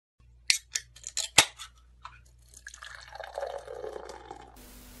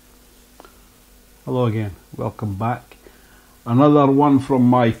Hello again, welcome back. Another one from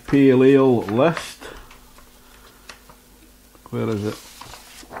my pale ale list. Where is it?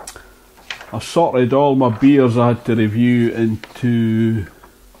 I sorted all my beers I had to review into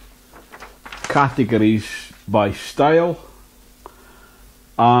categories by style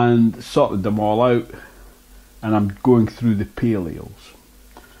and sorted them all out, and I'm going through the pale ales.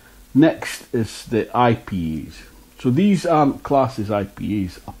 Next is the IPAs. So these aren't classed as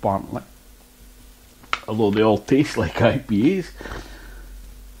IPAs apparently, although they all taste like IPAs.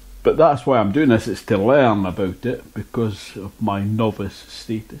 But that's why I'm doing this, it's to learn about it because of my novice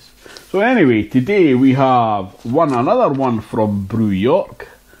status. So anyway, today we have another one from Brew York,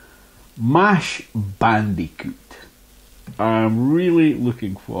 Mash Bandicoot. I'm really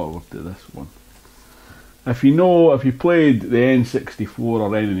looking forward to this one. If you played the N64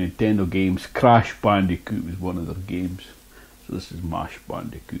 or any Nintendo games, Crash Bandicoot was one of their games. So this is Mash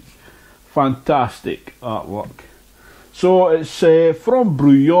Bandicoot. Fantastic artwork. So it's from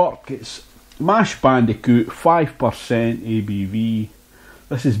Brew York. It's Mash Bandicoot, 5% ABV.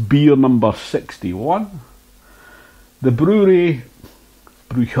 This is beer number 61. The brewery,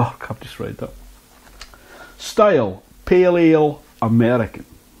 Brew York, I've just read that. Style, Pale Ale American.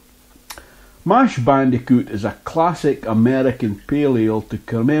 Mash Bandicoot is a classic American pale ale to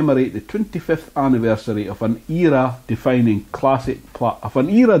commemorate the 25th anniversary of an era-defining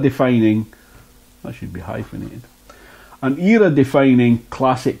that should be hyphenated, an era-defining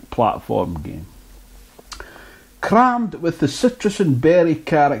classic platform game. Crammed with the citrus and berry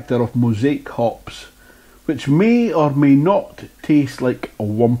character of Mosaic hops, which may or may not taste like a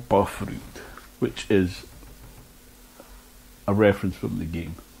Wumpa fruit, which is a reference from the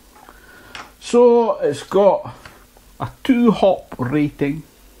game. So it's got a 2 hop rating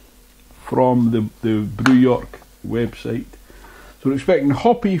from the Brew York website. So we're expecting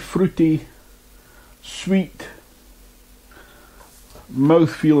hoppy, fruity, sweet,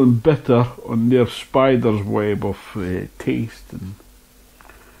 mouth feeling bitter on their spider's web of taste, and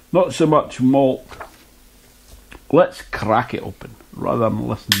not so much malt. Let's crack it open rather than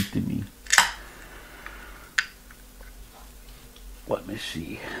listening to me. Let me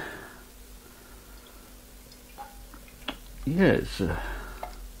see. Yeah, it's a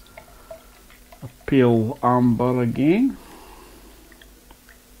pale amber again.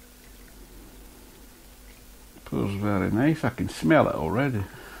 Feels very nice. I can smell it already.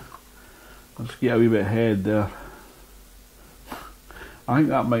 Let's get a wee bit ahead there. I think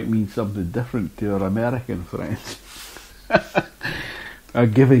that might mean something different to our American friends. A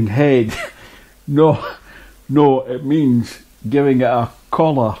giving head. No, it means giving it a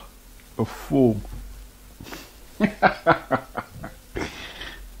collar of foam.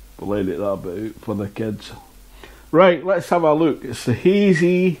 We'll edit that bit out for the kids. Right, let's have a look. It's the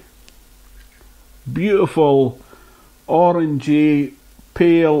hazy, beautiful, orangey,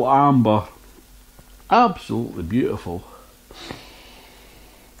 pale amber. Absolutely beautiful.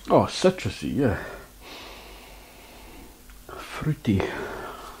 Oh, citrusy, yeah. Fruity.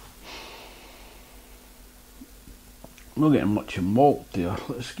 Not getting much malt there.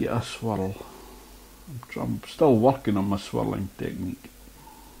 Let's get a swirl. I'm still working on my swirling technique.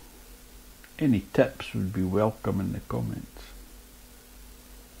 Any tips would be welcome in the comments.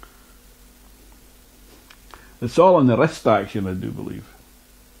 It's all in the wrist action, I do believe.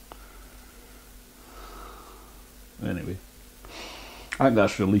 Anyway, I think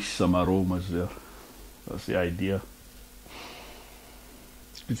that's released some aromas there. That's the idea.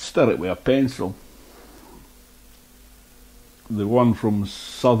 You could stir it with a pencil. The one from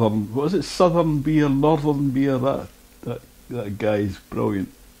Southern, what is it, Southern Beer, Northern Beer, that guy's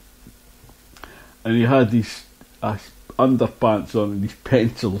brilliant. And he had these underpants on and these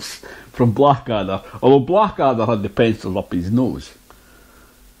pencils from Blackadder. Although Blackadder had the pencils up his nose,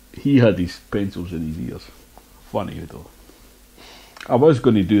 he had these pencils in his ears. Funny though. I was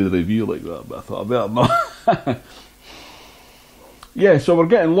going to do the review like that, but I thought I better not. Yeah, so we're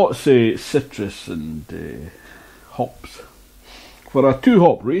getting lots of citrus and hops. For a 2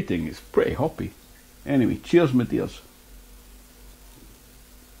 hop rating, it's pretty hoppy. Anyway, cheers my dears.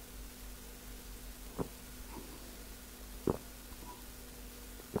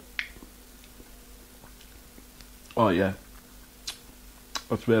 Oh yeah,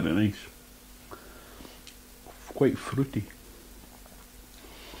 that's very nice. Quite fruity.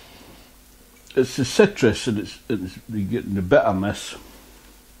 It's the citrus and you're getting the bitterness,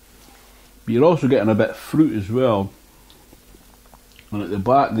 but you're also getting a bit of fruit as well. And at the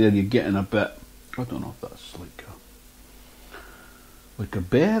back there you're getting a bit, I don't know if that's like a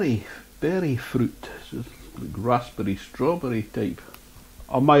berry fruit, so it's like raspberry strawberry type,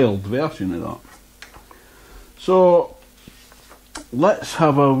 a mild version of that. So let's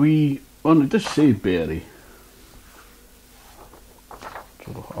have a wee. Oh, it does say berry.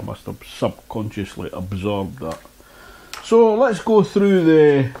 So I must have subconsciously absorbed that. So let's go through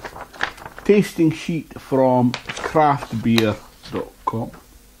the tasting sheet from craftbeer.com,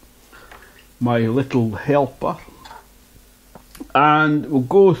 my little helper, and we'll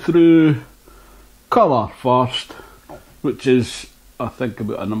go through colour first, which is, I think,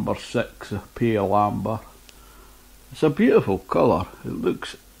 about a number 6, a pale amber. It's a beautiful colour. It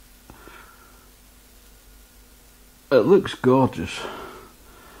looks gorgeous.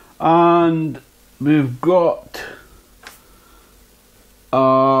 And we've got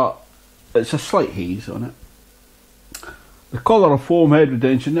it's a slight haze on it. The colour of foam head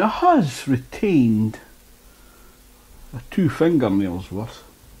retention, it has retained a 2 fingernails worth.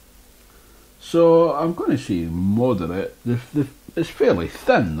 So I'm going to say moderate. It's fairly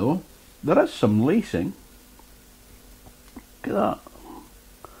thin though. There is some lacing. Look at that.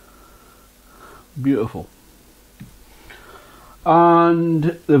 Beautiful.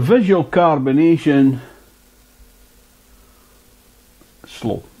 And the visual carbonation,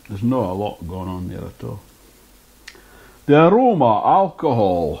 slow. There's not a lot going on there at all. The aroma,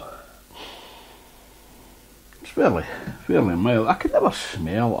 alcohol, it's fairly mild. I can never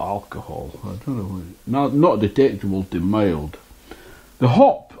smell alcohol. I don't know. Not detectable to mild. The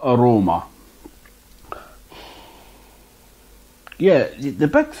hop aroma. Yeah, the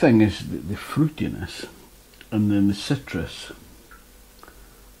big thing is the fruitiness, and then the citrus,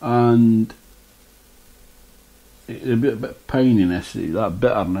 and a bit of pininess, that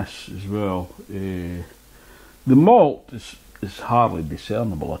bitterness as well. The malt is hardly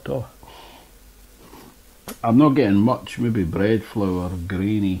discernible at all. I'm not getting much, maybe bread flour,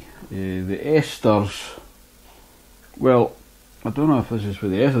 grainy. The esters, well, I don't know if this is for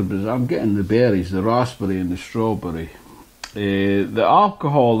the esters, but I'm getting the berries, the raspberry and the strawberry. The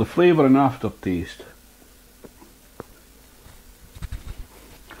alcohol, the flavour and aftertaste.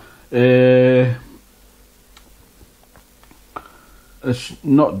 It's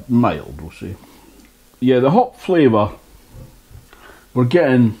not mild, we'll say. Yeah, the hop flavour, we're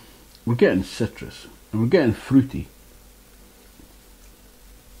getting citrus, and we're getting fruity,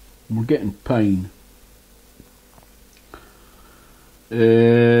 and we're getting pine.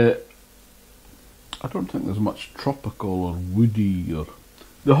 I don't think there's much tropical or woody, or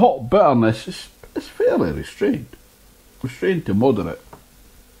the hop bitterness is fairly restrained to moderate.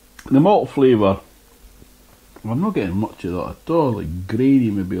 The malt flavour, I'm not getting much of that at all, like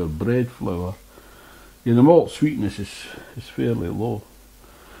grainy maybe, or bread flour. Yeah, the malt sweetness is fairly low.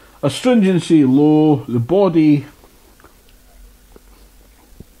 Astringency low. The body,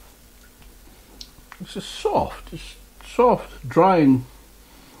 it's just soft. It's soft, drying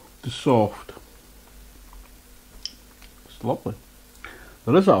to soft. It's lovely.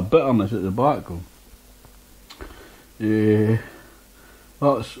 There is that bitterness at the back though.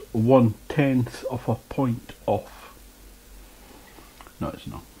 That's 1/10 of a point off. No, it's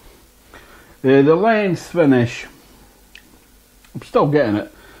not. The length finish, I'm still getting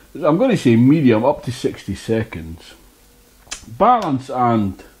it. I'm going to say medium, up to 60 seconds. Balance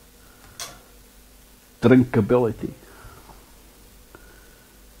and drinkability,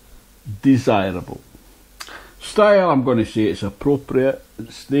 desirable. Style, I'm going to say it's appropriate.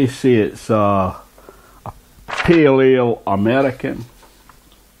 They say it's a pale ale American.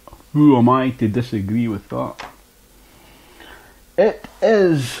 Who am I to disagree with that? It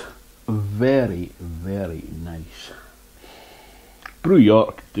is very, very nice. Brew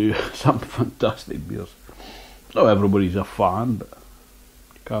York do some fantastic beers. Not everybody's a fan, but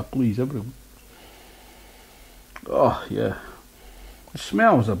you can't please everyone. Oh yeah, the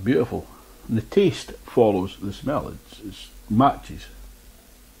smells are beautiful, and the taste follows the smell. It matches.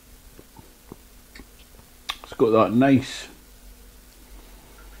 It's got that nice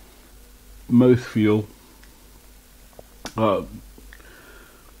mouthfeel, a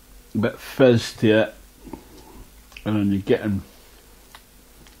bit fizz to it, and then you're getting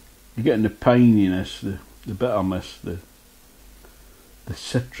the pininess, the bitterness, the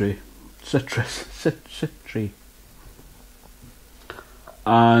citrus,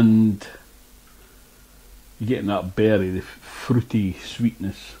 and you're getting that berry, the fruity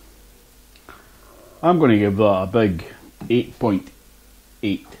sweetness. I'm going to give that a big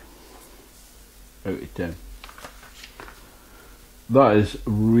 8.8 out of 10. That is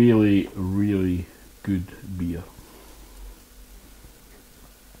really, really good beer.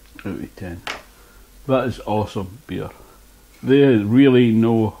 Out of 10. That is awesome beer. They really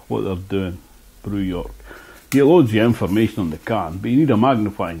know what they're doing, Brew York. You get loads of information on the can, but you need a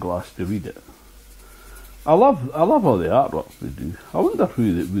magnifying glass to read it. I love all the artwork they do. I wonder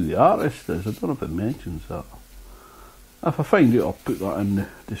who the artist is. I don't know if it mentions that. If I find it, I'll put that in the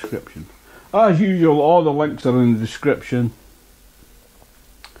description. As usual, all the links are in the description.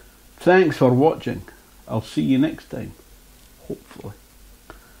 Thanks for watching. I'll see you next time. Hopefully.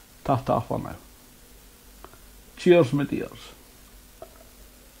 Ta-ta for now. Cheers, my dears.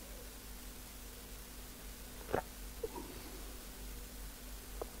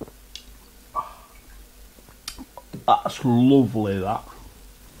 That's lovely, that.